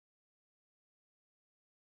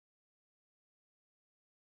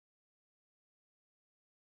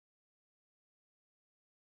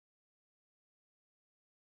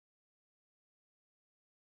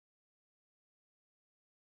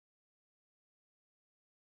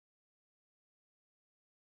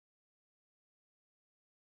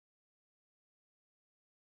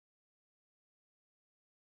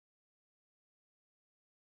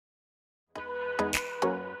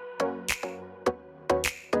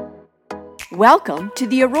Welcome to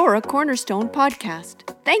the Aurora Cornerstone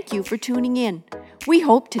Podcast. Thank you for tuning in. We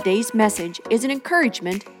hope today's message is an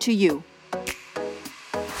encouragement to you.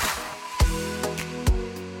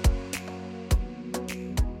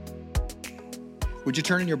 Would you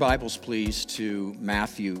turn in your Bibles, please, to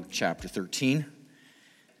Matthew chapter 13?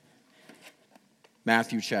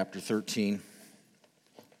 Matthew chapter 13.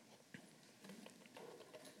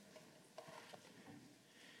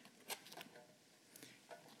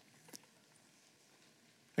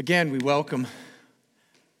 Again, we welcome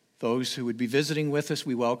those who would be visiting with us.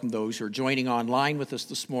 We welcome those who are joining online with us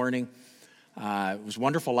this morning. It was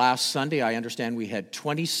wonderful last Sunday. I understand we had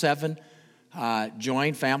 27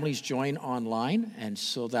 families join online, and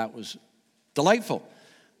so that was delightful.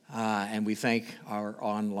 And we thank our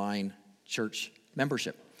online church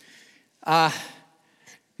membership.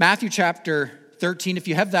 Matthew chapter 13, if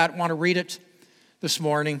you have that, want to read it this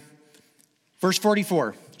morning. Verse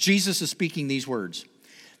 44, Jesus is speaking these words.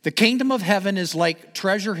 The kingdom of heaven is like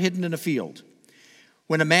treasure hidden in a field.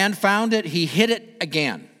 When a man found it, he hid it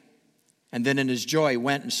again, and then in his joy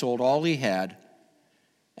went and sold all he had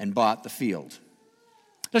and bought the field.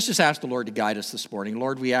 Let's just ask the Lord to guide us this morning.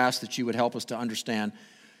 Lord, we ask that you would help us to understand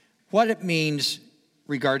what it means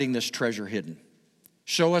regarding this treasure hidden.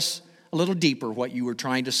 Show us a little deeper what you were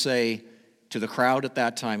trying to say to the crowd at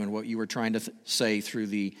that time and what you were trying to say through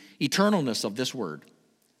the eternalness of this word.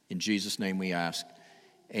 In Jesus' name we ask.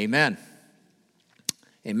 Amen.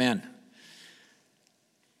 Amen.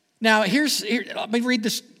 Now, here, let me read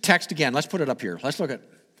this text again. Let's put it up here. Let's look at it.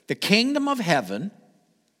 The kingdom of heaven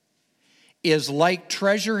is like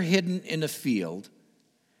treasure hidden in a field.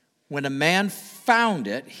 When a man found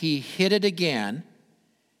it, he hid it again.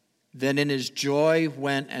 Then in his joy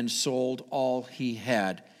went and sold all he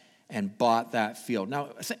had and bought that field. Now,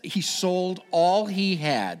 he sold all he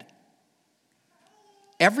had.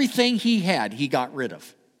 Everything he had, he got rid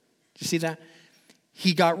of. You see that?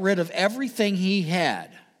 He got rid of everything he had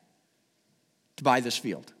to buy this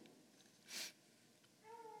field.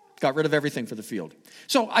 Got rid of everything for the field.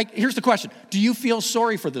 So here's the question. Do you feel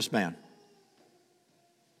sorry for this man?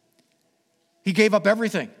 He gave up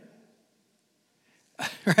everything.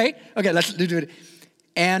 Right? Okay, let's do it.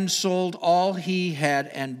 And sold all he had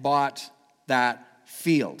and bought that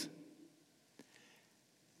field.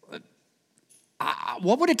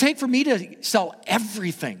 What would it take for me to sell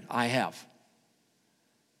everything I have?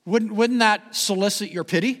 Wouldn't that solicit your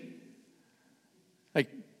pity? Like,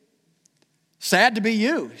 sad to be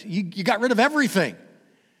you. You got rid of everything.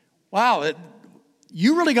 Wow,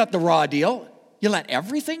 you really got the raw deal. You let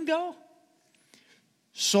everything go?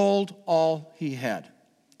 Sold all he had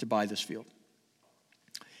to buy this field.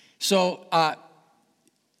 So,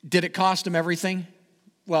 did it cost him everything?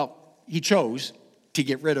 Well, he chose to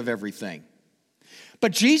get rid of everything.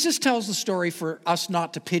 But Jesus tells the story for us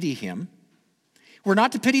not to pity him. We're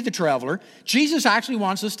not to pity the traveler. Jesus actually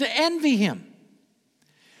wants us to envy him.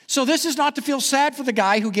 So this is not to feel sad for the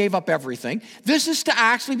guy who gave up everything. This is to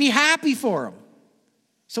actually be happy for him.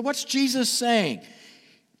 So what's Jesus saying?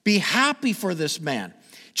 Be happy for this man.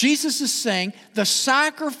 Jesus is saying the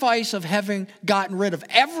sacrifice of having gotten rid of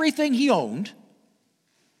everything he owned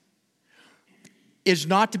is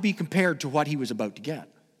not to be compared to what he was about to get.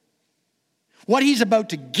 What he's about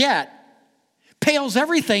to get pales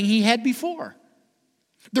everything he had before.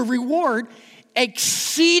 The reward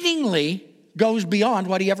exceedingly goes beyond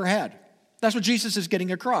what he ever had. That's what Jesus is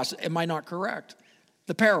getting across. Am I not correct?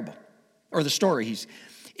 The parable or the story.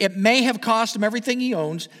 It may have cost him everything he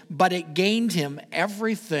owns, but it gained him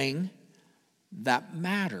everything that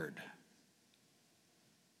mattered.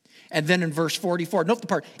 And then in verse 44, note the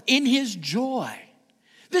part, in his joy.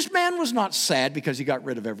 This man was not sad because he got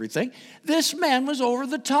rid of everything. This man was over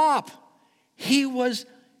the top. He was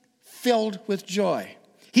filled with joy.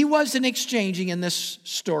 He wasn't exchanging in this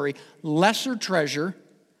story lesser treasure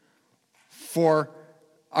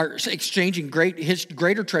exchanging his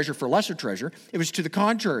greater treasure for lesser treasure. It was to the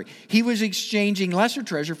contrary. He was exchanging lesser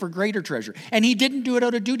treasure for greater treasure. And he didn't do it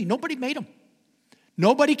out of duty. Nobody made him.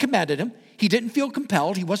 Nobody commanded him. He didn't feel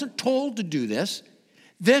compelled. He wasn't told to do this.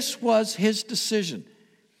 This was his decision.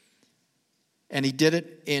 And he did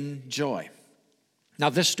it in joy. Now,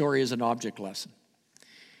 this story is an object lesson.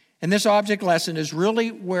 And this object lesson is really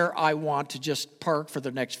where I want to just park for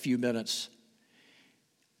the next few minutes.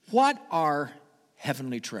 What are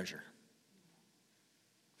heavenly treasure?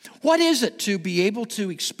 What is it to be able to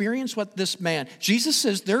experience what this man, Jesus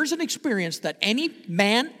says there's an experience that any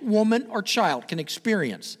man, woman, or child can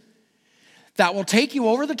experience that will take you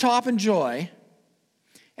over the top in joy.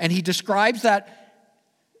 And he describes that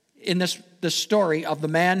in this story of the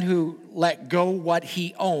man who let go what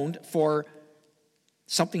he owned for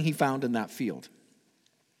something he found in that field.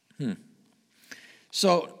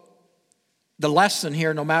 So the lesson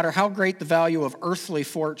here, no matter how great the value of earthly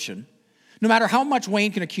fortune, no matter how much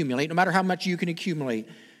Wayne can accumulate, no matter how much you can accumulate,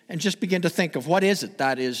 and just begin to think of what is it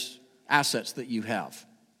that is assets that you have.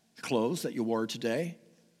 Clothes that you wore today,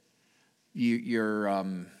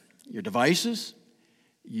 your devices,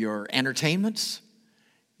 your entertainments,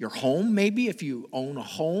 your home maybe if you own a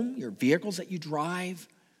home, your vehicles that you drive,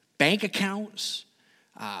 bank accounts,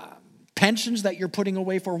 pensions that you're putting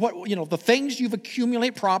away for, the things you've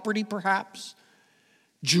accumulated, property perhaps,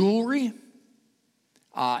 jewelry,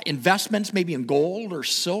 investments maybe in gold or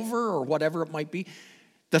silver or whatever it might be.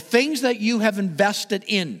 The things that you have invested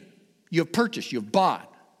in, you have purchased, you have bought.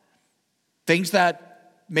 Things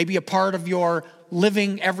that may be a part of your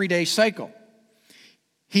living everyday cycle.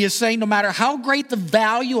 He is saying no matter how great the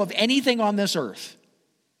value of anything on this earth,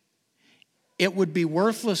 it would be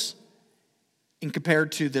worthless in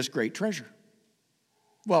compared to this great treasure.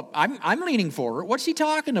 Well, I'm leaning forward. What's he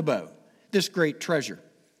talking about, this great treasure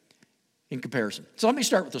in comparison? So let me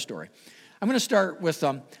start with the story. I'm going to start with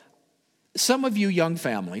some of you young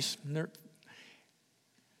families,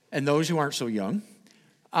 and those who aren't so young.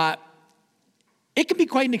 It can be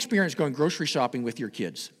quite an experience going grocery shopping with your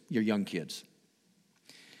kids, your young kids.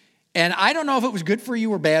 And I don't know if it was good for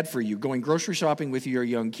you or bad for you going grocery shopping with your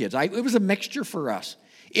young kids. It was a mixture for us.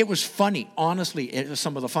 It was funny. Honestly, it was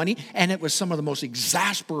some of the funny, and it was some of the most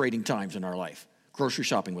exasperating times in our life, grocery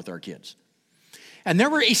shopping with our kids. And there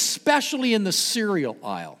were especially in the cereal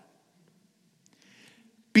aisle.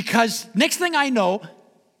 Because next thing I know,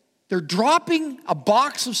 they're dropping a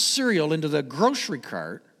box of cereal into the grocery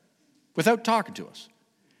cart without talking to us.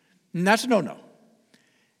 And that's a no-no.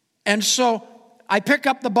 And so I pick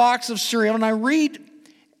up the box of cereal and I read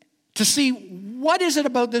to see what is it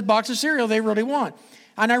about this box of cereal they really want.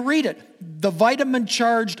 And I read it, the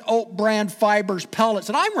vitamin-charged oat brand fibers pellets,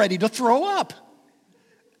 and I'm ready to throw up.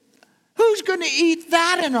 Who's going to eat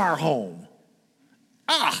that in our home?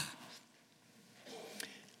 And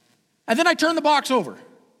then I turn the box over.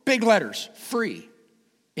 Big letters, free,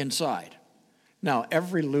 inside. Now,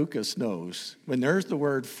 every Lucas knows when there's the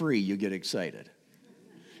word free, you get excited.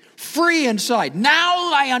 Free inside.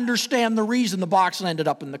 Now I understand the reason the box ended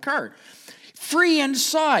up in the cart. Free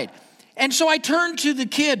inside. And so I turn to the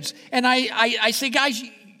kids and I say, guys,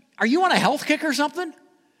 are you on a health kick or something?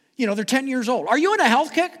 They're 10 years old. Are you on a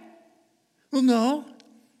health kick? Well, no.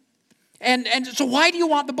 And so why do you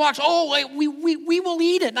want the box? Oh, we will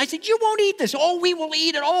eat it. And I said, you won't eat this. Oh, we will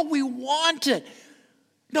eat it. Oh, we want it.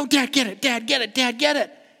 No, Dad, get it. Dad, get it. Dad, get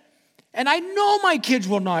it. And I know my kids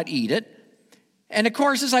will not eat it. And of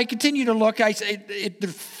course, as I continue to look, I say, they're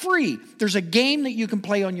free. There's a game that you can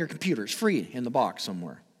play on your computer. It's free in the box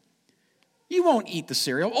somewhere. You won't eat the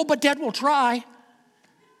cereal. Oh, but Dad will try.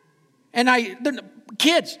 And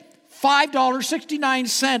kids,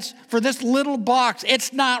 $5.69 for this little box.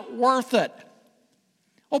 It's not worth it.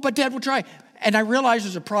 Oh, but Dad will try. And I realize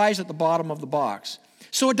there's a prize at the bottom of the box.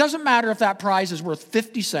 So it doesn't matter if that prize is worth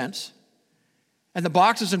 50 cents and the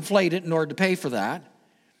box is inflated in order to pay for that.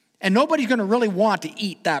 And nobody's going to really want to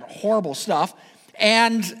eat that horrible stuff.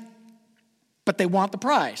 But they want the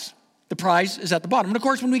prize. The prize is at the bottom. And of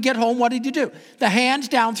course, when we get home, what did you do? The hands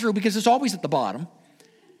down through, because it's always at the bottom.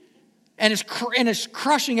 And it's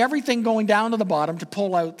crushing everything going down to the bottom to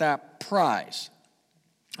pull out that prize.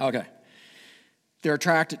 Okay. They're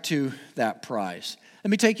attracted to that prize.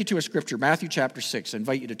 Let me take you to a scripture, Matthew chapter 6. I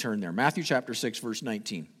invite you to turn there. Matthew chapter 6, verse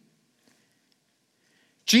 19.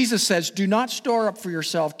 Jesus says, do not store up for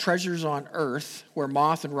yourself treasures on earth where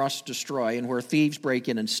moth and rust destroy and where thieves break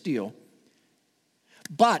in and steal.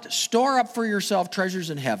 But store up for yourself treasures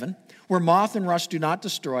in heaven where moth and rust do not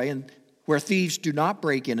destroy and where thieves do not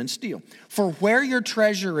break in and steal. For where your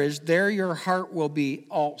treasure is, there your heart will be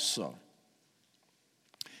also.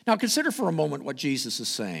 Now consider for a moment what Jesus is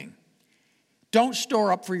saying. Don't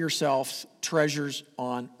store up for yourselves treasures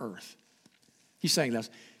on earth. He's saying this.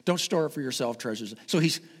 Don't store up for yourself treasures. So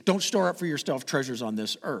don't store up for yourself treasures on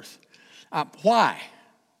this earth. Why?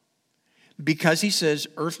 Because he says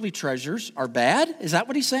earthly treasures are bad? Is that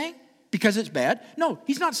what he's saying? Because it's bad? No,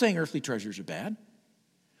 he's not saying earthly treasures are bad.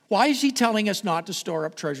 Why is he telling us not to store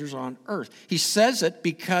up treasures on earth? He says it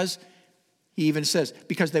because, he even says,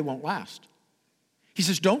 because they won't last. He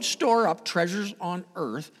says, don't store up treasures on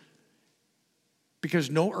earth because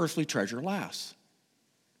no earthly treasure lasts.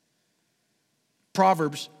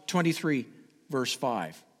 Proverbs 23, verse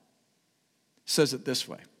 5 says it this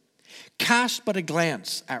way. Cast but a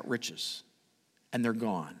glance at riches, and they're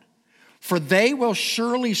gone. For they will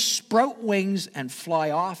surely sprout wings and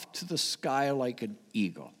fly off to the sky like an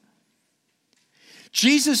eagle.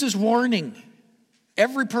 Jesus is warning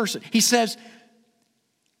every person. He says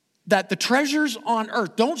that the treasures on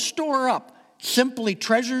earth, don't store up simply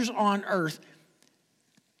treasures on earth,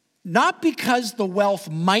 not because the wealth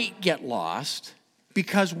might get lost,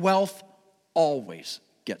 because wealth always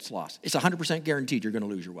gets lost. It's 100% guaranteed you're going to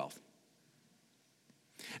lose your wealth.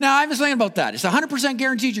 Now, I'm saying about that. It's 100%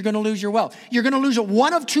 guaranteed you're going to lose your wealth. You're going to lose it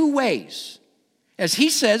one of two ways. As he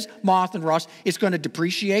says, moth and rust, it's going to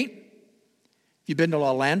depreciate. You've been to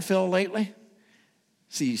a landfill lately?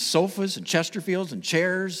 See sofas and Chesterfields and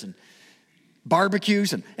chairs and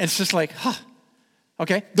barbecues, and it's just like,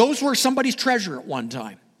 okay? Those were somebody's treasure at one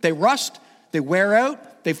time. They rust, they wear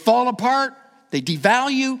out, they fall apart, they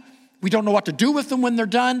devalue. We don't know what to do with them when they're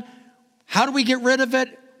done. How do we get rid of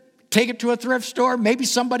it? Take it to a thrift store? Maybe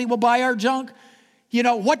somebody will buy our junk.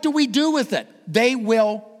 What do we do with it? They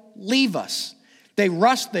will leave us. They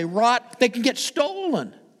rust, they rot, they can get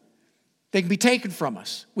stolen. They can be taken from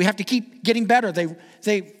us. We have to keep getting better.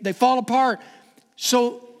 They fall apart.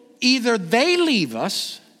 So either they leave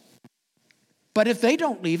us, but if they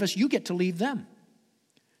don't leave us, you get to leave them.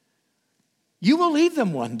 You will leave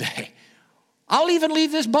them one day. I'll even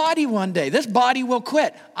leave this body one day. This body will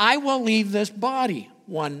quit. I will leave this body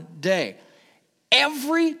one day.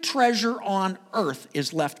 Every treasure on earth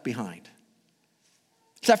is left behind.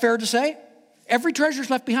 Is that fair to say? Every treasure is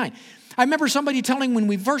left behind. I remember somebody telling when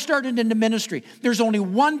we first started into ministry, there's only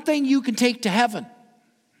one thing you can take to heaven.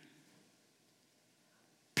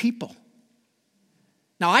 People.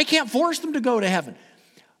 Now, I can't force them to go to heaven,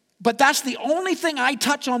 but that's the only thing I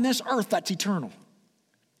touch on this earth that's eternal,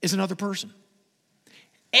 is another person.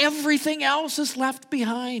 Everything else is left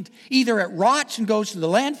behind. Either it rots and goes to the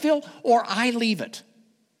landfill, or I leave it.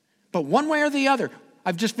 But one way or the other,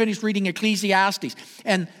 I've just finished reading Ecclesiastes,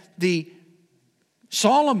 and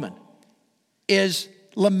Solomon is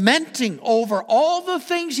lamenting over all the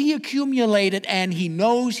things he accumulated, and he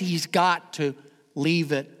knows he's got to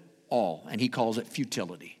leave it all. And he calls it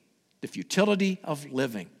futility, the futility of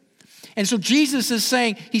living. And so Jesus is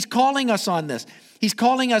saying, he's calling us on this. He's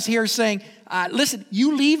calling us here saying, listen,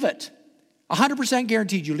 you leave it. 100%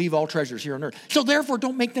 guaranteed you leave all treasures here on earth. So therefore,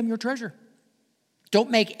 don't make them your treasure. Don't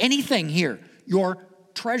make anything here your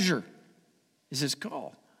treasure, is his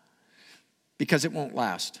call. Because it won't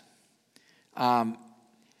last. Now,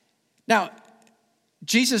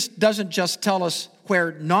 Jesus doesn't just tell us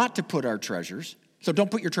where not to put our treasures. So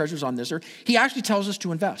don't put your treasures on this earth. He actually tells us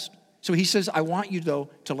to invest. So he says, I want you, though,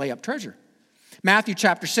 to lay up treasure. Matthew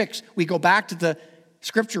chapter 6, we go back to the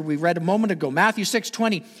scripture we read a moment ago. Matthew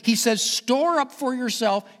 6:20, he says, store up for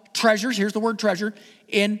yourself treasures, here's the word treasure,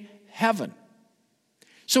 in heaven.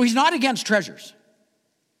 So he's not against treasures.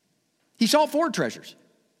 He's all for treasures,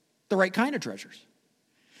 the right kind of treasures.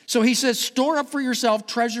 So he says, store up for yourself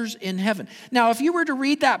treasures in heaven. Now, if you were to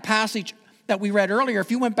read that passage that we read earlier, if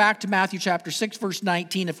you went back to Matthew chapter 6, verse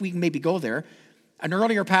 19, if we can maybe go there, an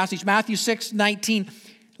earlier passage, Matthew 6:19,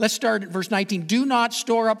 let's start at verse 19. Do not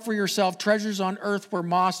store up for yourself treasures on earth where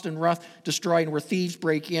moth and rust destroy and where thieves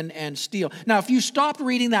break in and steal. Now, if you stopped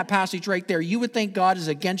reading that passage right there, you would think God is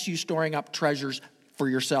against you storing up treasures for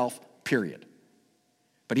yourself, period.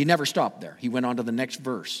 But he never stopped there. He went on to the next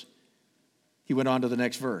verse.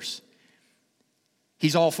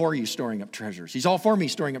 He's all for you storing up treasures. He's all for me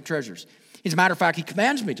storing up treasures. As a matter of fact, he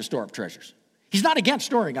commands me to store up treasures. He's not against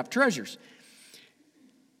storing up treasures.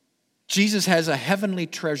 Jesus has a heavenly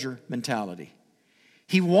treasure mentality.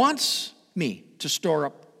 He wants me to store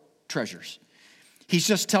up treasures. He's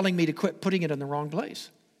just telling me to quit putting it in the wrong place.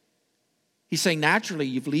 He's saying naturally,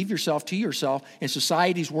 you leave yourself to yourself. In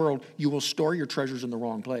society's world, you will store your treasures in the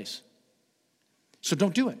wrong place. So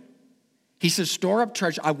don't do it. He says, store up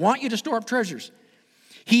treasure. I want you to store up treasures.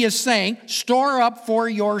 He is saying, store up for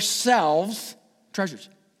yourselves treasures.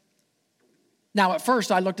 Now, at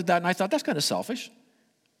first, I looked at that and I thought, that's kind of selfish.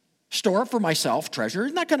 Store up for myself treasure.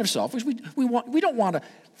 Isn't that kind of selfish? We don't want to,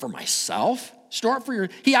 for myself. Store up for your,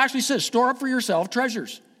 he actually says, store up for yourself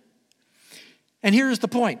treasures. And here's the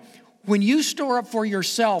point. When you store up for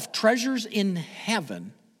yourself treasures in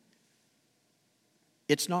heaven,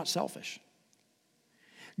 it's not selfish.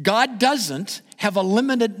 God doesn't have a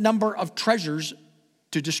limited number of treasures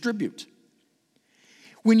to distribute.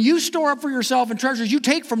 When you store up for yourself in treasures, you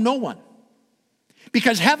take from no one.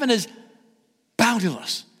 Because heaven is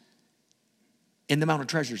boundless in the amount of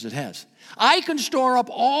treasures it has. I can store up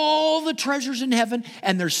all the treasures in heaven,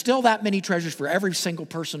 and there's still that many treasures for every single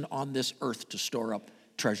person on this earth to store up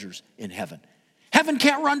treasures in heaven. Heaven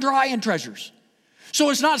can't run dry in treasures. So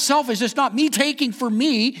it's not selfish. It's not me taking for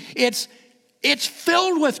me. It's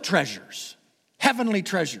filled with treasures, heavenly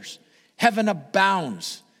treasures. Heaven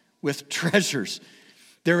abounds with treasures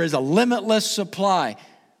There is a limitless supply,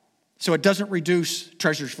 so it doesn't reduce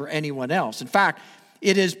treasures for anyone else. In fact,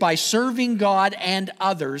 it is by serving God and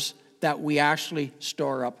others that we actually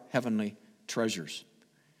store up heavenly treasures.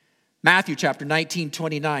 Matthew chapter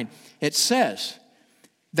 19:29, it says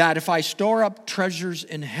that if I store up treasures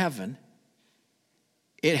in heaven,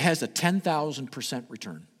 it has a 10,000%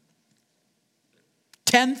 return.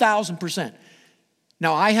 10,000%.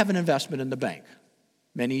 Now, I have an investment in the bank.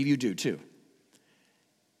 Many of you do too.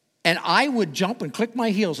 And I would jump and click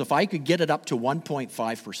my heels if I could get it up to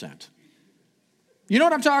 1.5%. You know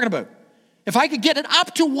what I'm talking about? If I could get it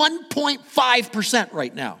up to 1.5%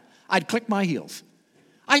 right now, I'd click my heels.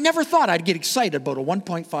 I never thought I'd get excited about a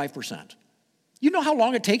 1.5%. You know how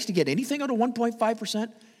long it takes to get anything out of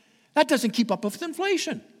 1.5%? That doesn't keep up with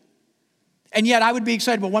inflation. And yet I would be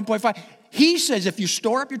excited about 1.5. He says if you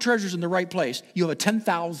store up your treasures in the right place, you have a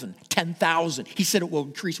 10,000. He said it will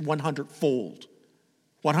increase 100-fold.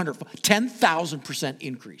 10,000%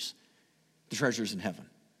 increase the treasures in heaven.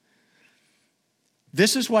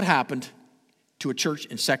 This is what happened to a church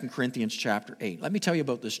in 2 Corinthians chapter 8. Let me tell you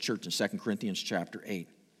about this church in 2 Corinthians chapter 8.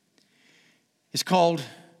 It's called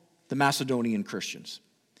the Macedonian Christians.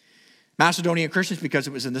 Macedonian Christians because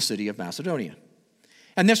it was in the city of Macedonia.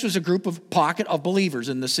 And this was a group of pocket of believers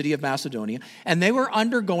in the city of Macedonia, and they were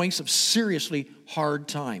undergoing some seriously hard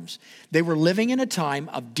times. They were living in a time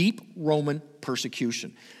of deep Roman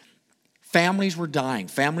persecution. Families were dying.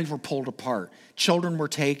 Families were pulled apart. Children were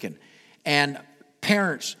taken. And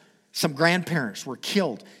parents, some grandparents were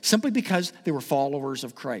killed simply because they were followers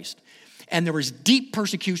of Christ. And there was deep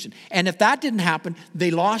persecution. And if that didn't happen,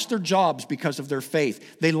 they lost their jobs because of their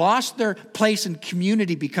faith. They lost their place in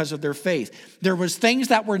community because of their faith. There was things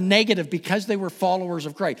that were negative because they were followers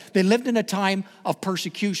of Christ. They lived in a time of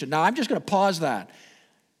persecution. Now, I'm just going to pause that.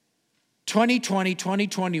 2020,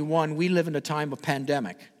 2021, we live in a time of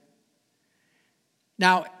pandemic.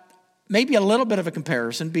 Now, maybe a little bit of a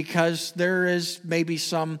comparison because there is maybe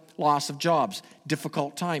some loss of jobs,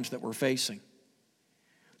 difficult times that we're facing.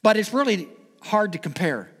 But it's really hard to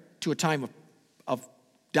compare to a time of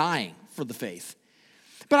dying for the faith.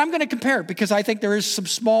 But I'm going to compare it because I think there is some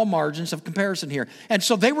small margins of comparison here. And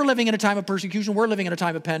so they were living in a time of persecution. We're living in a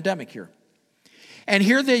time of pandemic here. And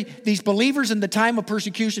here these believers in the time of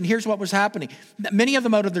persecution, here's what was happening. Many of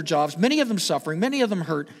them out of their jobs, many of them suffering, many of them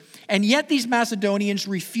hurt. And yet these Macedonians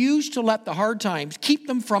refused to let the hard times keep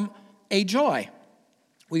them from a joy.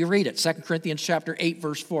 We read it, 2 Corinthians chapter 8,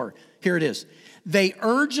 verse 4. Here it is. They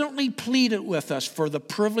urgently pleaded with us for the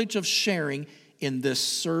privilege of sharing in this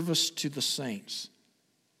service to the saints.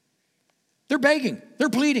 They're begging. They're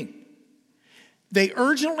pleading. They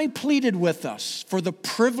urgently pleaded with us for the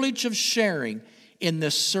privilege of sharing in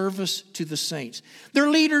this service to the saints. Their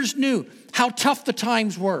leaders knew how tough the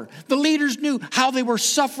times were. The leaders knew how they were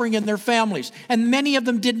suffering in their families. And many of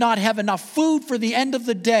them did not have enough food for the end of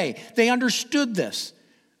the day. They understood this.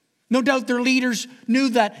 No doubt their leaders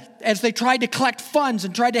knew that as they tried to collect funds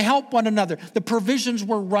and tried to help one another, the provisions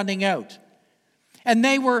were running out. And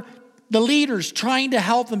they were, the leaders, trying to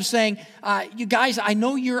help them, saying, you guys, I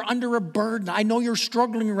know you're under a burden. I know you're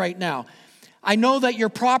struggling right now. I know that your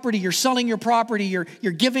property, you're selling your property, you're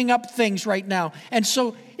giving up things right now. And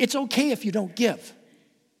so it's okay if you don't give.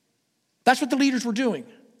 That's what the leaders were doing.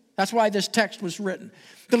 That's why this text was written.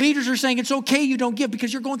 The leaders are saying it's okay you don't give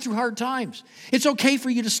because you're going through hard times. It's okay for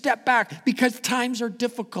you to step back because times are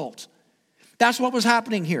difficult. That's what was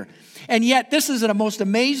happening here. And yet this is a most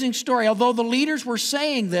amazing story. Although the leaders were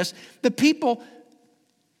saying this, the people,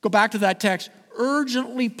 go back to that text,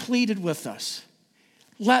 urgently pleaded with us.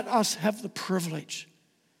 Let us have the privilege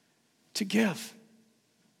to give.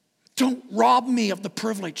 Don't rob me of the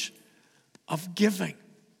privilege of giving.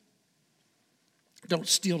 Don't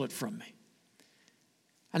steal it from me.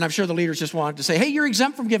 And I'm sure the leaders just wanted to say, hey, you're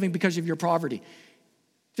exempt from giving because of your poverty.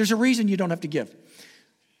 There's a reason you don't have to give.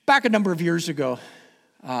 Back a number of years ago,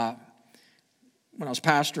 when I was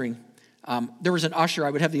pastoring, there was an usher.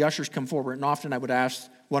 I would have the ushers come forward, and often I would ask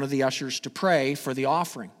one of the ushers to pray for the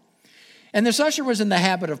offering. And this usher was in the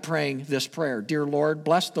habit of praying this prayer, Dear Lord,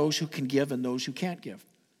 bless those who can give and those who can't give.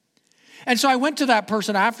 And so I went to that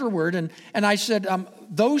person afterward, and I said,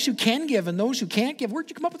 those who can give and those who can't give, where'd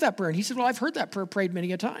you come up with that prayer? And he said, well, I've heard that prayer prayed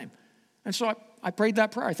many a time. And so I prayed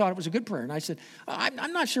that prayer. I thought it was a good prayer. And I said,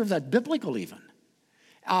 I'm not sure if that's biblical even.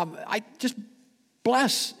 I just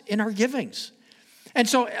bless in our givings. And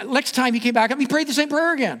so next time he came back up, he prayed the same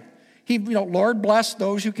prayer again. Lord, bless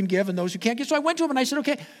those who can give and those who can't give. So I went to him and I said,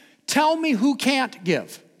 okay, tell me who can't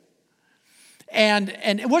give. And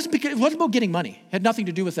it wasn't about getting money. It had nothing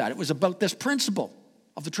to do with that. It was about this principle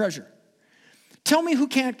of the treasure. Tell me who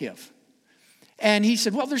can't give. And he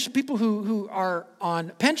said, well, there's people who are on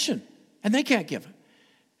pension and they can't give.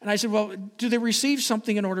 And I said, well, do they receive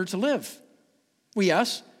something in order to live? Well,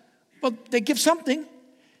 yes. Well, they give something.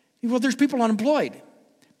 Well, there's people unemployed.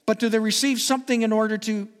 But do they receive something in order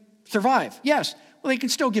to survive? Yes. Well, they can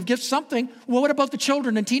still give something. Well, what about the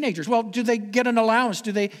children and teenagers? Well, do they get an allowance?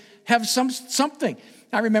 Do they have something?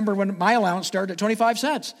 I remember when my allowance started at 25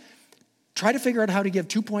 cents. Try to figure out how to give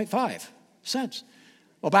 2.5 cents.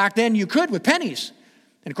 Well, back then you could with pennies.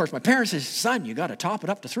 And of course, my parents said, son, you got to top it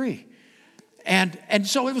up to 3. And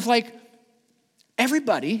so it was like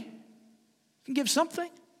everybody can give something.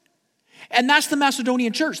 And that's the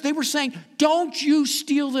Macedonian church. They were saying, don't you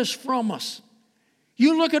steal this from us.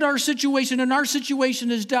 You look at our situation, and our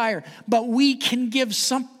situation is dire, but we can give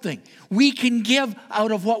something. We can give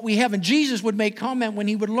out of what we have. And Jesus would make comment when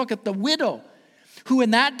he would look at the widow, who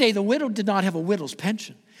in that day, the widow did not have a widow's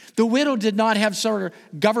pension. The widow did not have sort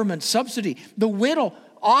of government subsidy. The widow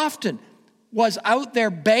often was out there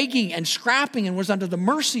begging and scrapping and was under the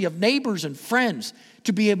mercy of neighbors and friends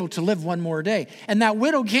to be able to live one more day. And that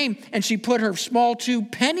widow came and she put her small 2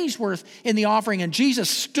 pennies worth in the offering, and Jesus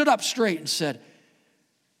stood up straight and said,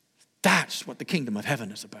 that's what the kingdom of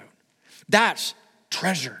heaven is about. That's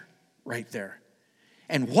treasure right there.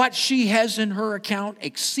 And what she has in her account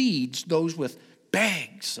exceeds those with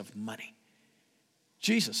bags of money.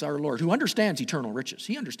 Jesus, our Lord, who understands eternal riches,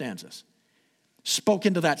 he understands this, spoke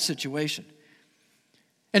into that situation.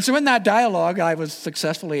 And so in that dialogue, I was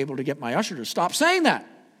successfully able to get my usher to stop saying that.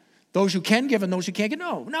 Those who can give and those who can't give.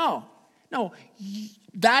 No.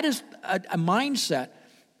 That is a mindset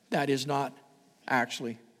that is not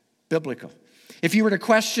actually biblical. If you were to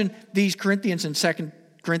question these Corinthians in 2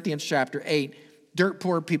 Corinthians chapter 8, dirt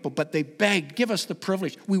poor people, but they begged, give us the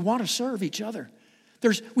privilege. We want to serve each other.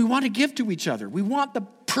 We want to give to each other. We want the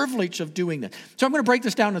privilege of doing that. So I'm going to break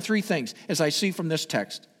this down to 3 things as I see from this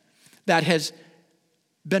text that has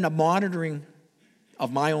been a monitoring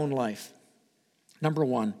of my own life. Number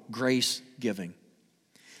 1, grace giving.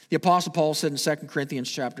 The Apostle Paul said in 2 Corinthians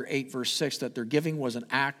chapter 8, verse 6, that their giving was an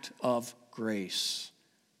act of grace.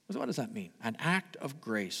 What does that mean? An act of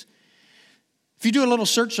grace. If you do a little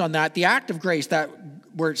search on that, the act of grace, that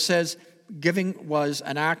where it says giving was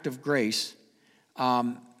an act of grace,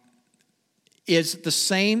 is the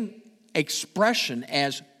same expression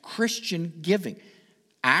as Christian giving.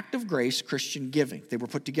 Act of grace, Christian giving. They were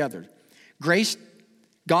put together. Grace,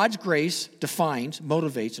 God's grace defines,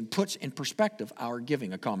 motivates, and puts in perspective our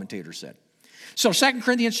giving, a commentator said. So 2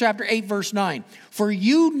 Corinthians chapter 8, verse 9. For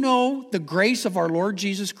you know the grace of our Lord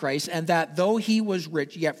Jesus Christ, and that though he was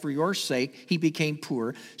rich, yet for your sake he became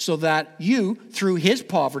poor, so that you, through his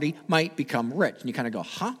poverty, might become rich. And you kind of go,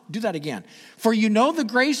 huh? Do that again. For you know the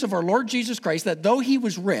grace of our Lord Jesus Christ, that though he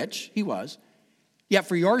was rich, he was, yet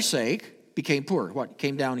for your sake became poor. What?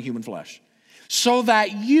 Came down in human flesh. So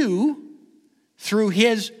that you, through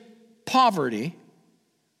his poverty,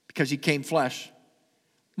 because he came flesh,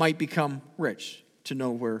 might become rich, to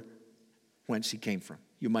know whence he came from.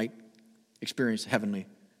 You might experience heavenly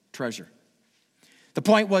treasure. The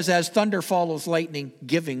point was, as thunder follows lightning,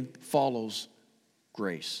 giving follows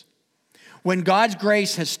grace. When God's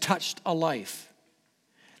grace has touched a life,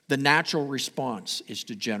 the natural response is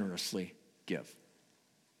to generously give.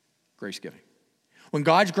 Grace giving. When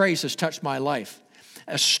God's grace has touched my life,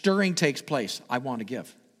 a stirring takes place. I want to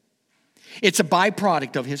give. It's a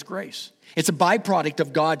byproduct of his grace. It's a byproduct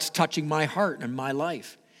of God's touching my heart and my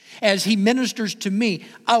life. As he ministers to me,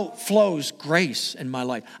 outflows grace in my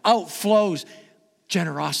life. Outflows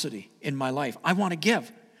generosity in my life. I want to give.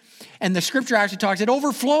 And the scripture actually talks, it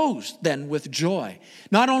overflows then with joy.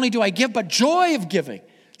 Not only do I give, but joy of giving.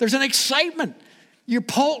 There's an excitement. Your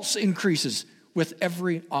pulse increases with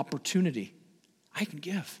every opportunity. I can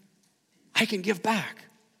give. I can give back.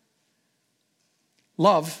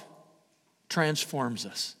 Love transforms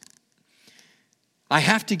us. I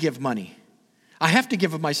have to give money. I have to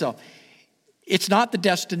give of myself. It's not the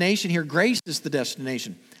destination here. Grace is the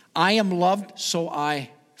destination. I am loved, so I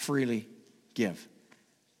freely give.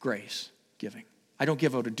 Grace giving. I don't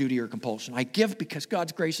give out of duty or compulsion. I give because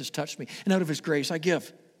God's grace has touched me. And out of his grace, I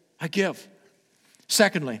give. I give.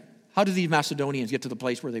 Secondly, how did these Macedonians get to the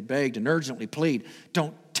place where they begged and urgently plead,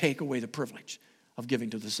 don't take away the privilege of giving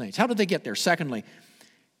to the saints? How did they get there? Secondly,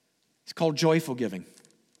 it's called joyful giving.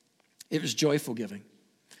 It was joyful giving.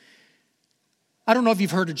 I don't know if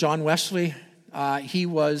you've heard of John Wesley. He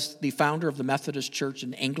was the founder of the Methodist Church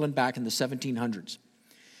in England back in the 1700s.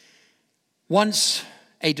 Once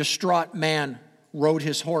a distraught man rode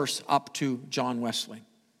his horse up to John Wesley.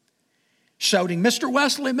 shouting,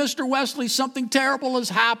 Mr. Wesley, something terrible has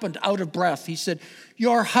happened, out of breath. He said,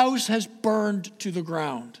 your house has burned to the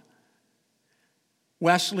ground.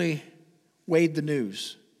 Wesley weighed the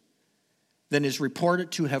news, then is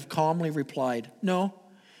reported to have calmly replied, no,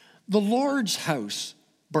 the Lord's house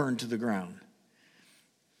burned to the ground.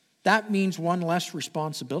 That means one less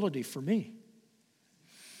responsibility for me.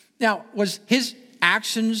 Now, was his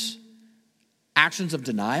actions of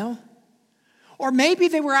denial? Or maybe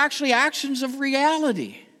they were actually actions of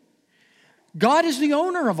reality. God is the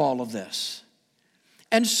owner of all of this.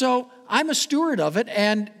 And so I'm a steward of it,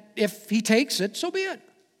 and if he takes it, so be it.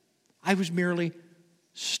 I was merely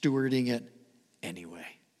stewarding it anyway.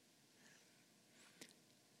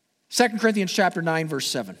 2 Corinthians chapter 9, verse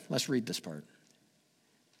 7. Let's read this part.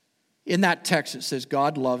 In that text, it says,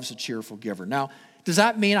 God loves a cheerful giver. Now, does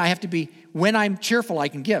that mean I have to be, when I'm cheerful, I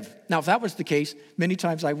can give? Now, if that was the case, many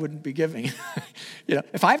times I wouldn't be giving.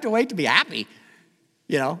 If I have to wait to be happy,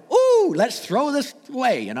 let's throw this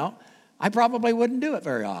away, I probably wouldn't do it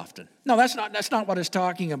very often. No, that's not what it's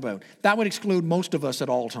talking about. That would exclude most of us at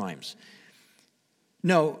all times.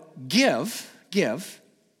 No, give,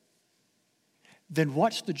 then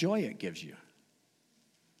what's the joy it gives you?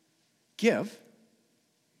 Give,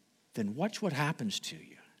 then watch what happens to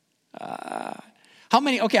you. How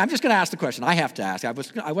many, okay, I'm just going to ask the question. I have to ask. I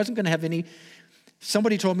wasn't going to have any,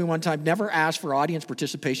 somebody told me one time, never ask for audience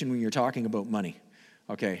participation when you're talking about money.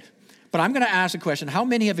 Okay, but I'm going to ask the question, how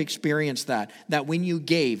many have experienced that when you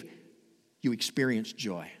gave, you experienced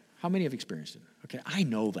joy? How many have experienced it? Okay, I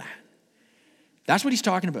know that. That's what he's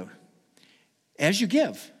talking about. As you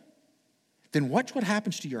give, then watch what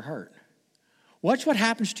happens to your heart. Watch what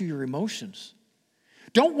happens to your emotions.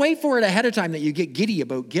 Don't wait for it ahead of time that you get giddy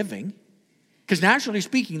about giving, because naturally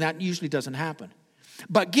speaking, that usually doesn't happen.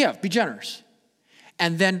 But give, be generous.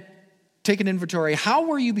 And then take an inventory. How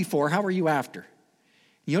were you before? How were you after?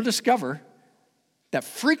 You'll discover that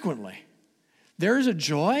frequently there is a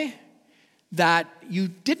joy that you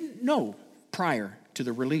didn't know prior to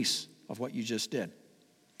the release of what you just did.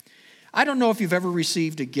 I don't know if you've ever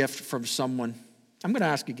received a gift from someone. I'm going to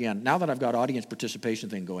ask again, now that I've got audience participation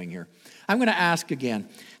thing going here. I'm going to ask again,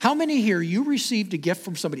 how many here you received a gift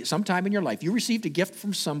from somebody at some time in your life? You received a gift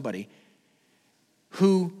from somebody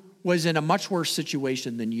who was in a much worse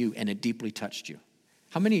situation than you and it deeply touched you.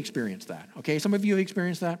 How many experienced that? Okay, some of you have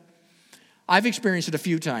experienced that. I've experienced it a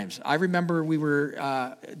few times. I remember we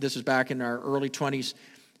were, this is back in our early 20s,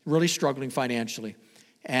 really struggling financially.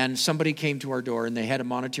 And somebody came to our door and they had a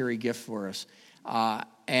monetary gift for us.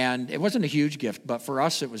 And it wasn't a huge gift, but for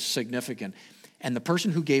us it was significant. And the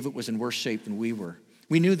person who gave it was in worse shape than we were.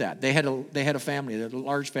 We knew that. They had a family, they had a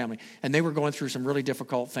large family, and they were going through some really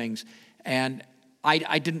difficult things. And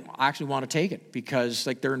I didn't actually want to take it because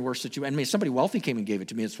they're in worse situation. I mean, somebody wealthy came and gave it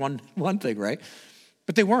to me. It's one thing, right?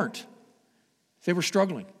 But they weren't. They were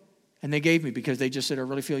struggling. And they gave me because they just said, I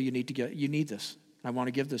really feel you need this. I want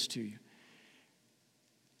to give this to you.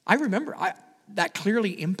 I remember that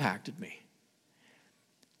clearly impacted me.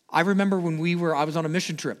 I remember when I was on a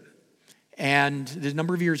mission trip, and a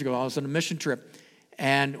number of years ago, I was on a mission trip,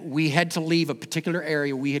 and we had to leave a particular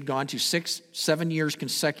area we had gone to 6-7 years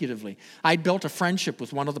consecutively. I'd built a friendship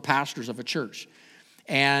with one of the pastors of a church,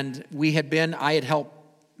 and I had helped,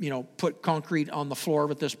 put concrete on the floor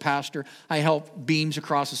with this pastor. I helped beams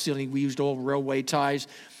across the ceiling. We used old railway ties.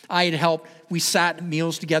 I had helped. We sat at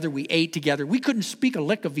meals together. We ate together. We couldn't speak a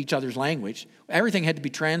lick of each other's language. Everything had to be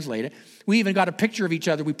translated. We even got a picture of each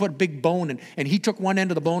other. We put a big bone, and he took one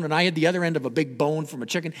end of the bone, and I had the other end of a big bone from a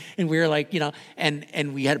chicken. And we were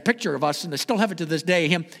and we had a picture of us, and I still have it to this day.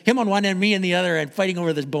 Him on one end, me on the other, and fighting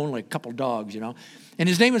over this bone like a couple dogs, And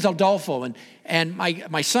his name was Adolfo, and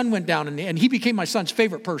my son went down, and he became my son's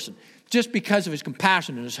favorite person just because of his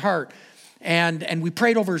compassion and his heart. And we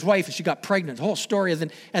prayed over his wife, and she got pregnant. The whole story.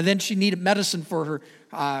 And then she needed medicine for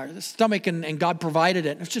her stomach, and God provided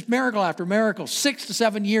it. And it's just miracle after miracle, 6 to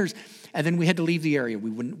 7 years. And then we had to leave the area. We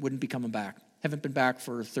wouldn't be coming back. Haven't been back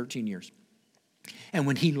for 13 years. And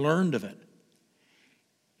when he learned of it,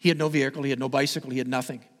 he had no vehicle, he had no bicycle, he had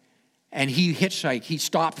nothing. And he hitchhiked. He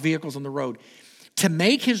stopped vehicles on the road to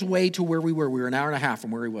make his way to where we were. We were an hour and a half from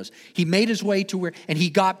where he was. He made his way to where, and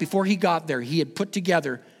before he got there, he had put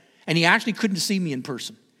together. And he actually couldn't see me in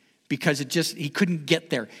person because he couldn't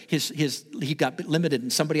get there. He got limited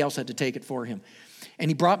and somebody else had to take it for him.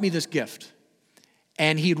 And he brought me this gift.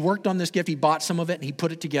 And he had worked on this gift. He bought some of it and he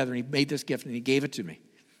put it together and he made this gift and he gave it to me.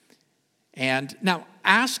 And now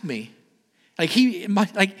ask me, he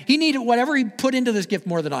needed whatever he put into this gift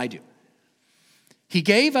more than I do. He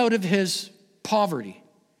gave out of his poverty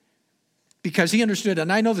because he understood,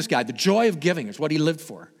 and I know this guy, the joy of giving is what he lived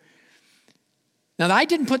for. Now, I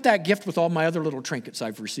didn't put that gift with all my other little trinkets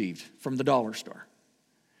I've received from the dollar store.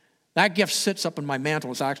 That gift sits up in my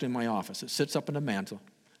mantle. It's actually in my office. It sits up in the mantle.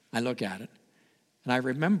 I look at it, and I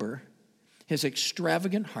remember his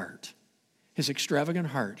extravagant heart. His extravagant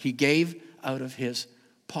heart. He gave out of his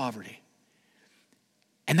poverty.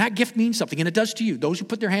 And that gift means something, and it does to you. Those who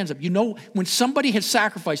put their hands up, you know when somebody has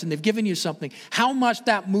sacrificed and they've given you something, how much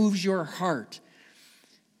that moves your heart.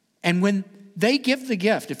 And when they give the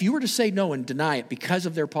gift, if you were to say no and deny it because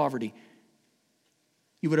of their poverty,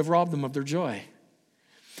 you would have robbed them of their joy.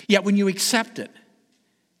 Yet when you accept it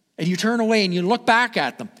and you turn away and you look back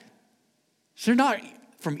at them, is there not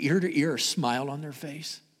from ear to ear a smile on their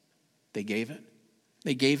face? They gave it.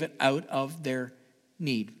 They gave it out of their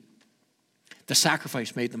need. The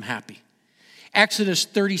sacrifice made them happy. Exodus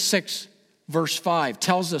 36, verse 5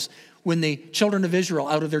 tells us when the children of Israel,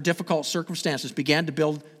 out of their difficult circumstances, began to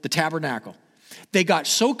build the tabernacle, they got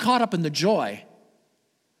so caught up in the joy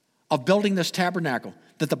of building this tabernacle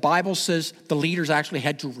that the Bible says the leaders actually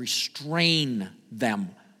had to restrain them.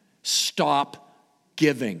 Stop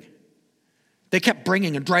giving. They kept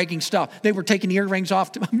bringing and dragging stuff. They were taking earrings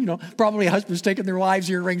off. Probably husbands taking their wives'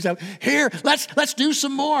 earrings out. Here, let's do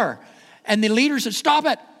some more. And the leaders said, stop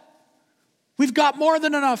it. We've got more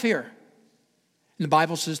than enough here. And the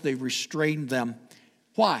Bible says they restrained them.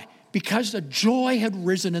 Why? Because the joy had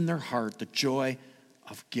risen in their heart, the joy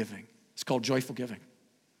of giving. It's called joyful giving.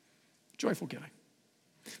 Joyful giving.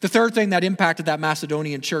 The third thing that impacted that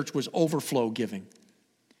Macedonian church was overflow giving.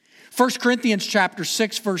 1 Corinthians chapter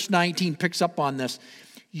 6, verse 19 picks up on this.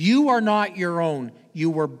 You are not your own.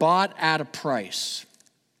 You were bought at a price.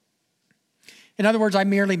 In other words, I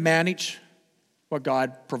merely manage what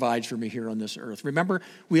God provides for me here on this earth. Remember,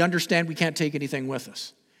 we understand we can't take anything with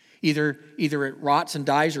us. Either it rots and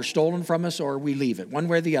dies or stolen from us, or we leave it. One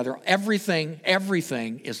way or the other. Everything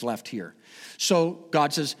is left here. So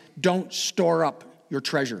God says, don't store up your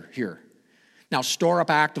treasure here. Now store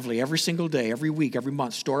up actively every single day, every week, every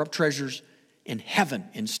month. Store up treasures in heaven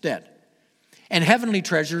instead. And heavenly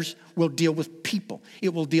treasures will deal with people.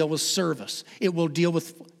 It will deal with service. It will deal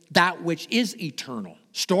with that which is eternal.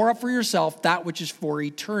 Store up for yourself that which is for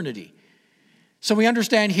eternity. So we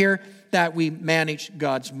understand here that we manage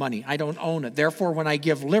God's money. I don't own it. Therefore, when I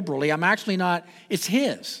give liberally, I'm actually not, it's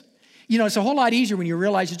His. It's a whole lot easier when you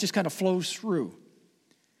realize it just kind of flows through.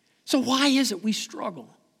 So why is it we struggle?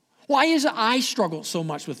 Why is it I struggled so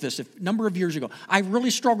much with this? A number of years ago, I really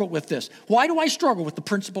struggled with this. Why do I struggle with the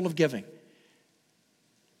principle of giving?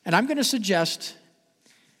 And I'm going to suggest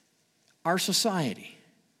our society.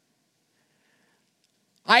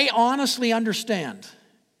 I honestly understand,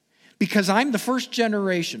 because I'm the first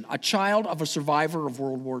generation, a child of a survivor of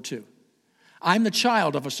World War II. I'm the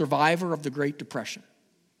child of a survivor of the Great Depression.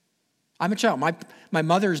 I'm a child. My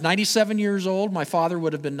mother is 97 years old. My father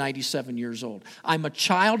would have been 97 years old. I'm a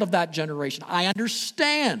child of that generation. I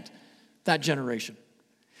understand that generation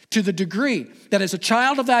to the degree that as a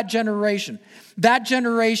child of that generation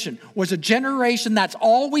was a generation that's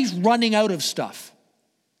always running out of stuff.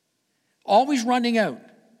 Always running out.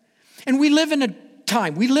 And we live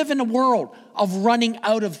in a world of running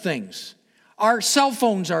out of things. Our cell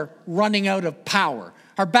phones are running out of power.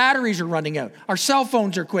 Our batteries are running out. Our cell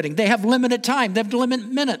phones are quitting. They have limited time. They have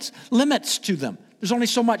limits to them. There's only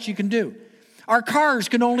so much you can do. Our cars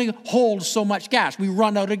can only hold so much gas. We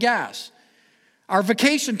run out of gas. Our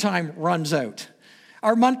vacation time runs out.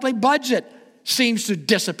 Our monthly budget seems to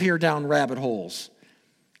disappear down rabbit holes.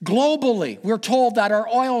 Globally, we're told that our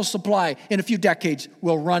oil supply in a few decades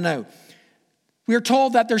will run out. We're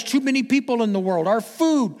told that there's too many people in the world. Our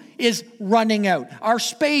food is running out. Our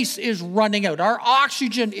space is running out. Our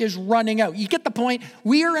oxygen is running out. You get the point?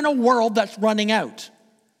 We are in a world that's running out.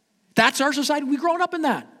 That's our society. We've grown up in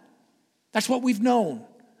that. That's what we've known.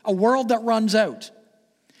 A world that runs out.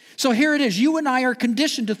 So here it is. You and I are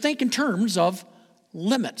conditioned to think in terms of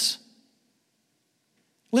limits.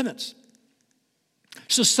 Limits.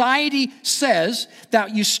 Society says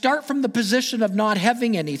that you start from the position of not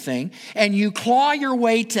having anything and you claw your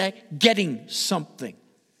way to getting something.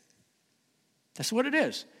 That's what it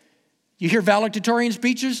is. You hear valedictorian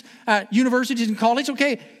speeches at universities and colleges.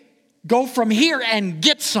 Okay, go from here and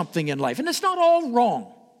get something in life. And it's not all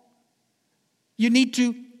wrong. You need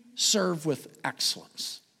to serve with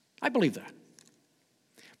excellence. I believe that.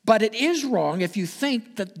 But it is wrong if you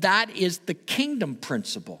think that that is the kingdom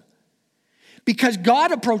principle. Because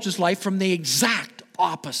God approaches life from the exact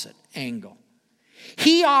opposite angle.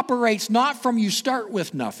 He operates not from you start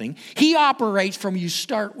with nothing. He operates from you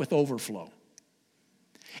start with overflow.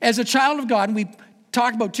 As a child of God, and we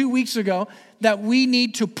talked about 2 weeks ago that we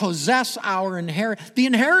need to possess our inheritance. The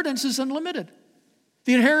inheritance is unlimited.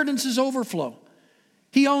 The inheritance is overflow.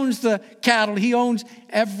 He owns the cattle. He owns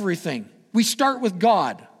everything. We start with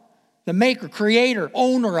God, the maker, creator,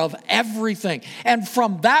 owner of everything. And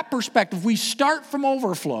from that perspective, we start from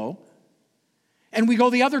overflow and we go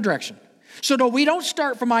the other direction. So no, we don't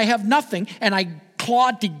start from I have nothing and I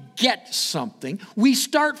clawed to get something. We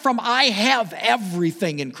start from I have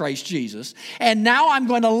everything in Christ Jesus, and now I'm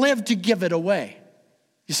going to live to give it away.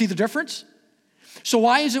 You see the difference? So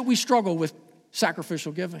why is it we struggle with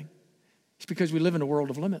sacrificial giving? It's because we live in a world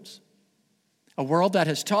of limits. A world that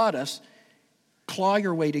has taught us, claw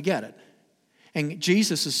your way to get it. And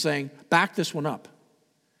Jesus is saying, back this one up.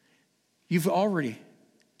 You've already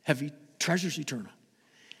have treasures eternal.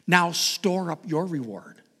 Now store up your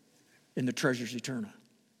reward in the treasures eternal.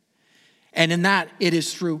 And in that, it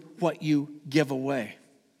is through what you give away.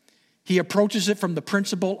 He approaches it from the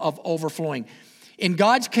principle of overflowing. In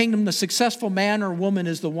God's kingdom, the successful man or woman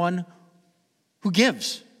is the one who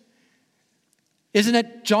gives. Isn't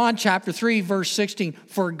it John chapter 3, verse 16?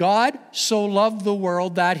 For God so loved the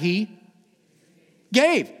world that he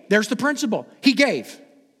gave. There's the principle. He gave.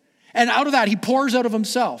 And out of that, he pours out of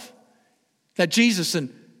himself. That Jesus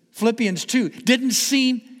in Philippians 2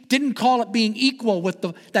 didn't call it being equal with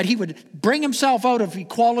that he would bring himself out of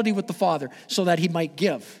equality with the Father so that he might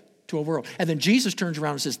give to a world. And then Jesus turns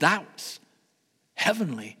around and says, that's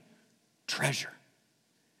heavenly treasure.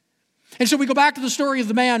 And so we go back to the story of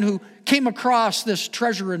the man who came across this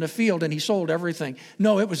treasure in a field and he sold everything.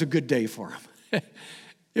 No, it was a good day for him.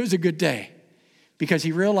 It was a good day because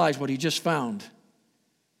he realized what he just found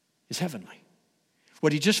is heavenly.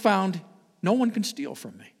 What he just found, no one can steal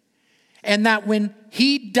from me. And that when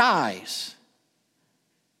he dies,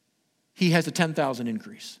 he has a 10,000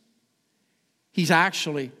 increase. He's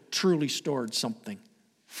actually truly stored something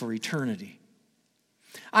for eternity.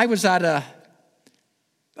 I was at a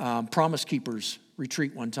Promise Keepers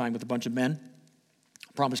retreat one time with a bunch of men.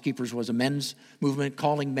 Promise Keepers was a men's movement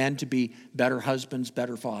calling men to be better husbands,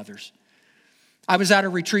 better fathers. I was at a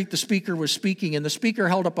retreat, the speaker was speaking, and the speaker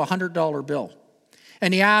held up a $100 bill.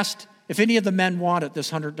 And he asked if any of the men wanted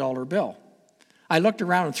this $100 bill. I looked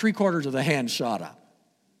around and 3/4 of the hands shot up.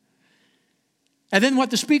 And then what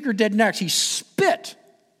the speaker did next, he spit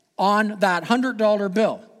on that $100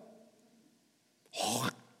 bill.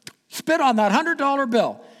 Spit on that $100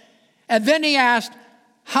 bill. And then he asked,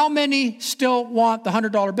 how many still want the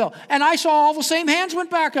 $100 bill? And I saw all the same hands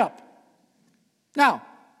went back up. Now,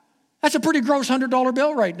 that's a pretty gross $100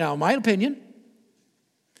 bill right now, in my opinion.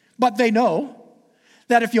 But they know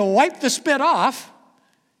that if you wipe the spit off,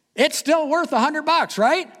 it's still worth $100,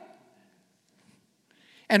 right?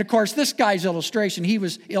 And of course, this guy's illustration, he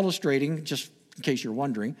was illustrating, just in case you're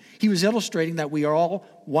wondering, he was illustrating that we are all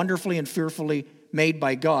wonderfully and fearfully made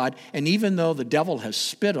by God, and even though the devil has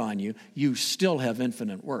spit on you, you still have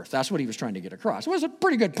infinite worth. That's what he was trying to get across. It was a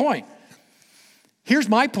pretty good point. Here's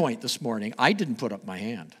my point this morning. I didn't put up my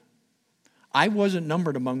hand. I wasn't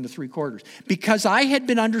numbered among the 3/4 because I had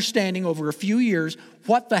been understanding over a few years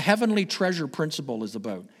what the heavenly treasure principle is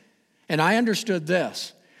about. And I understood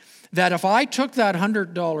this, that if I took that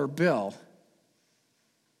 $100 bill,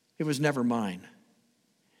 it was never mine.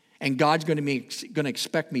 And God's going to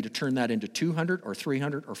expect me to turn that into 200 or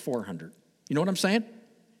 300 or 400. You know what I'm saying?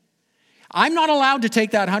 I'm not allowed to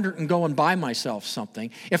take that 100 and go and buy myself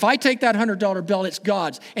something. If I take that $100 bill, it's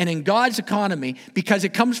God's. And in God's economy, because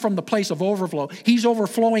it comes from the place of overflow, he's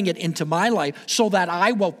overflowing it into my life so that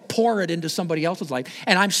I will pour it into somebody else's life.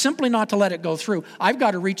 And I'm simply not to let it go through. I've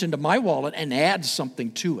got to reach into my wallet and add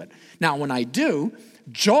something to it. Now, when I do,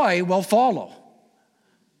 joy will follow.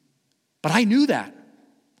 But I knew that.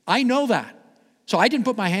 I know that. So I didn't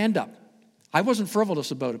put my hand up. I wasn't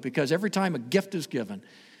frivolous about it because every time a gift is given,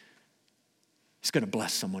 it's going to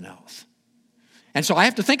bless someone else. And so I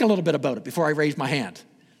have to think a little bit about it before I raise my hand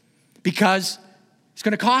because it's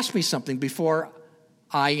going to cost me something before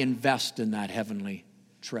I invest in that heavenly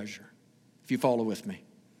treasure, if you follow with me.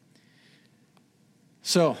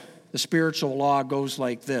 So the spiritual law goes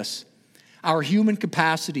like this. Our human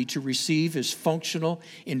capacity to receive is functional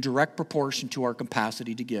in direct proportion to our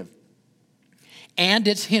capacity to give. And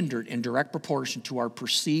it's hindered in direct proportion to our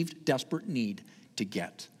perceived desperate need to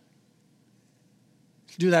get.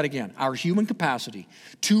 Let's do that again. Our human capacity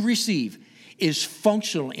to receive is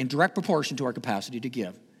functional in direct proportion to our capacity to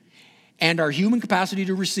give. And our human capacity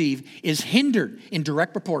to receive is hindered in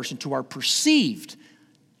direct proportion to our perceived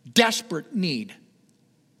desperate need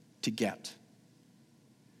to get.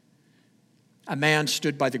 A man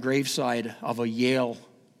stood by the graveside of a Yale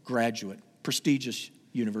graduate, prestigious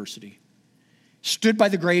university. Stood by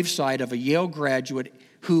the graveside of a Yale graduate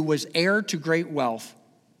who was heir to great wealth,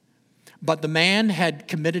 But the man had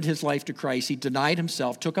committed his life to Christ. He denied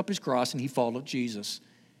himself, took up his cross, and he followed Jesus.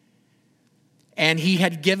 And he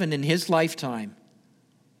had given in his lifetime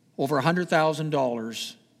over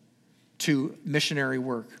 $100,000 to missionary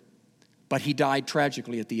work. But he died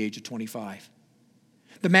tragically at the age of 25.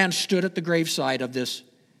 The man stood at the graveside of this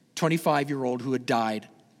 25-year-old who had died,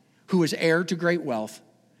 who was heir to great wealth,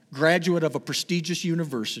 graduate of a prestigious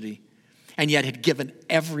university, and yet had given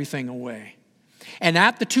everything away. And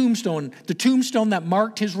at the tombstone that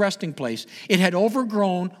marked his resting place, it had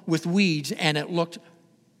overgrown with weeds and it looked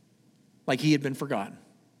like he had been forgotten.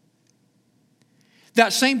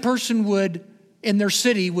 That same person would, in their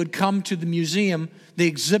city, would come to the museum, the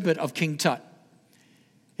exhibit of King Tut.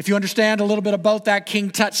 If you understand a little bit about that, King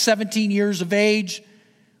Tut, 17 years of age,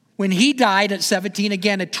 when he died at 17,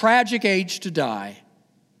 again, a tragic age to die,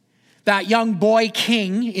 that young boy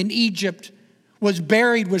king in Egypt was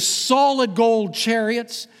buried with solid gold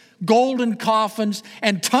chariots, golden coffins,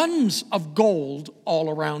 and tons of gold all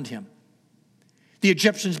around him. The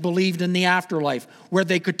Egyptians believed in the afterlife, where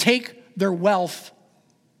they could take their wealth,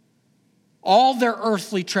 all their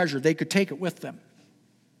earthly treasure, they could take it with them.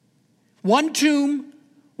 One tomb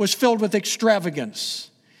was filled with extravagance.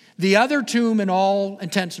 The other tomb, in all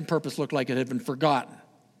intents and purposes, looked like it had been forgotten.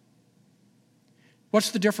 What's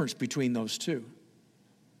the difference between those two?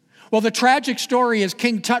 Well, the tragic story is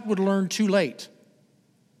King Tut would learn too late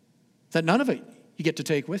that none of it you get to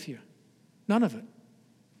take with you. None of it.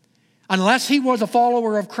 Unless he was a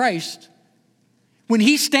follower of Christ, when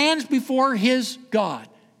he stands before his God,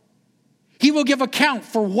 he will give account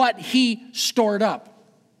for what he stored up.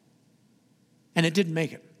 And it didn't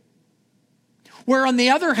make it. Where on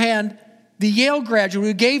the other hand, the Yale graduate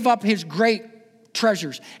who gave up his great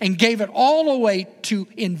treasures and gave it all away to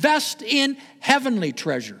invest in heavenly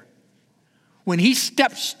treasure, when he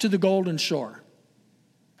steps to the golden shore,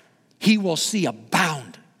 he will see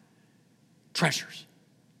abound treasures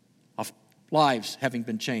of lives having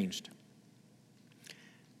been changed.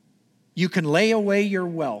 You can lay away your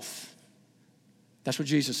wealth. That's what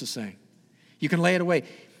Jesus is saying. You can lay it away.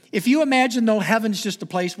 If you imagine, though, heaven's just a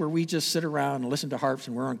place where we just sit around and listen to harps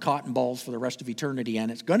and we're on cotton balls for the rest of eternity,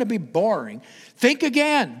 and it's going to be boring, think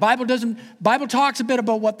again. Bible talks a bit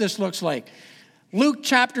about what this looks like. Luke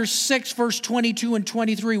chapter 6, verse 22 and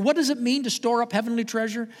 23. What does it mean to store up heavenly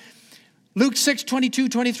treasure? Luke 6, 22,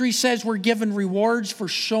 23 says we're given rewards for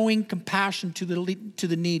showing compassion to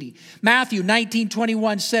the needy. Matthew 19,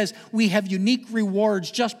 21 says we have unique rewards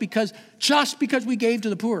just because we gave to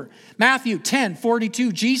the poor. Matthew 10,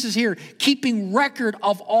 42, Jesus here keeping record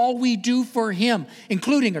of all we do for him,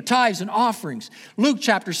 including our tithes and offerings. Luke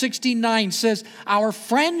chapter 16, 9 says our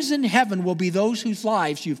friends in heaven will be those whose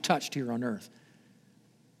lives you've touched here on earth.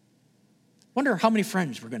 Wonder how many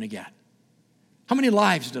friends we're going to get. How many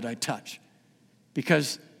lives did I touch?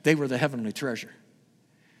 Because they were the heavenly treasure.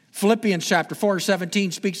 Philippians chapter 4,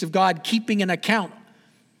 17 speaks of God keeping an account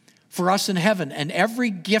for us in heaven, and every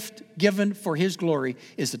gift given for his glory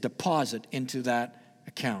is a deposit into that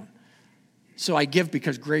account. So I give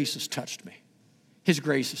because grace has touched me. His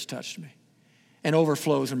grace has touched me and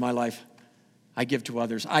overflows in my life. I give to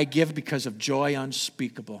others. I give because of joy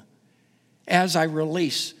unspeakable. As I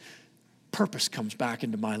release, purpose comes back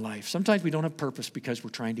into my life. Sometimes we don't have purpose because we're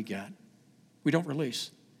trying to get. We don't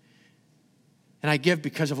release. And I give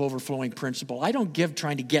because of overflowing principle. I don't give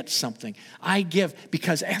trying to get something. I give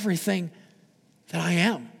because everything that I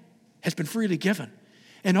am has been freely given.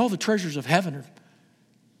 And all the treasures of heaven are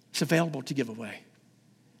available to give away.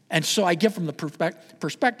 And so I give from the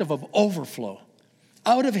perspective of overflow.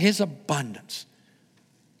 Out of his abundance,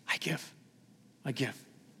 I give. I give.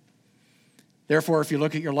 Therefore, if you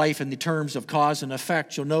look at your life in the terms of cause and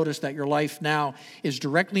effect, you'll notice that your life now is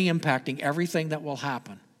directly impacting everything that will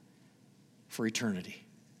happen for eternity.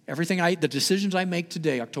 The decisions I make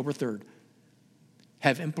today, October 3rd,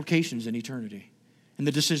 have implications in eternity. And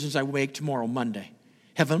the decisions I make tomorrow, Monday,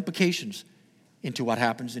 have implications into what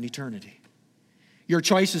happens in eternity. Your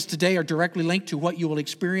choices today are directly linked to what you will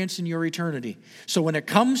experience in your eternity. So when it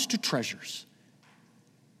comes to treasures,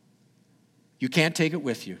 you can't take it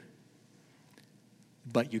with you,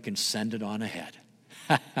 but you can send it on ahead.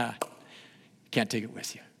 Can't take it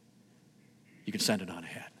with you. You can send it on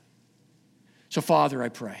ahead. So, Father, I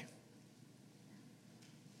pray,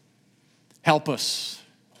 help us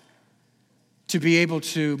to be able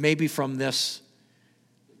to, maybe from this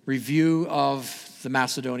review of the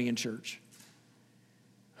Macedonian church,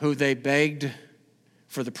 who they begged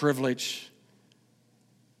for the privilege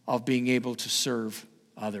of being able to serve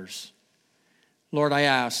others. Lord, I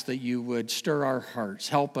ask that you would stir our hearts.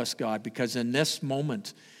 Help us, God, because in this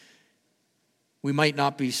moment, We might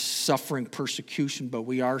not be suffering persecution, but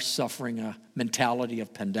we are suffering a mentality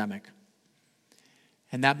of pandemic.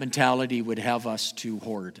 And that mentality would have us to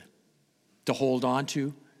hoard, to hold on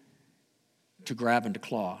to grab and to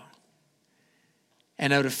claw.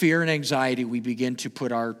 And out of fear and anxiety, we begin to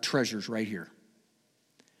put our treasures right here.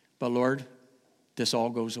 But Lord, this all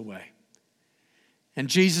goes away. And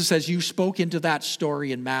Jesus, as you spoke into that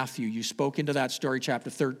story in Matthew, you spoke into that story, chapter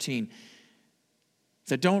 13,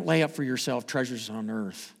 that don't lay up for yourself treasures on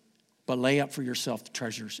earth, but lay up for yourself the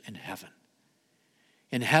treasures in heaven.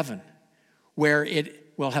 In heaven, where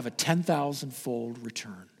it will have a 10,000-fold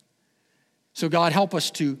return. So God, help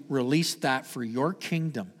us to release that for your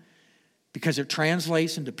kingdom, because it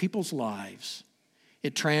translates into people's lives.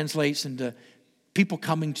 It translates into people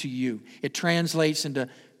coming to you. It translates into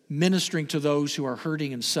ministering to those who are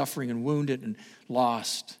hurting and suffering and wounded and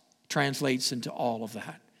lost. It translates into all of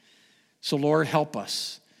that. So Lord, help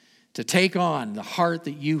us to take on the heart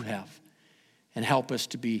that you have, and help us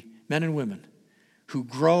to be men and women who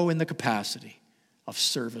grow in the capacity of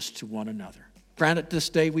service to one another. Grant it this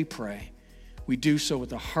day, we pray. We do so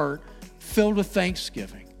with a heart filled with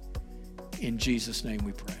thanksgiving. In Jesus' name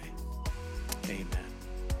we pray. Amen.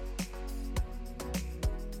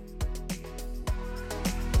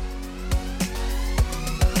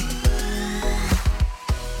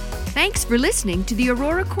 Thanks for listening to the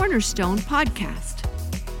Aurora Cornerstone podcast.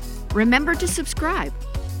 Remember to subscribe.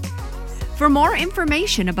 For more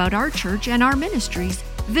information about our church and our ministries,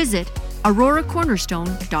 visit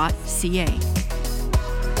auroracornerstone.ca.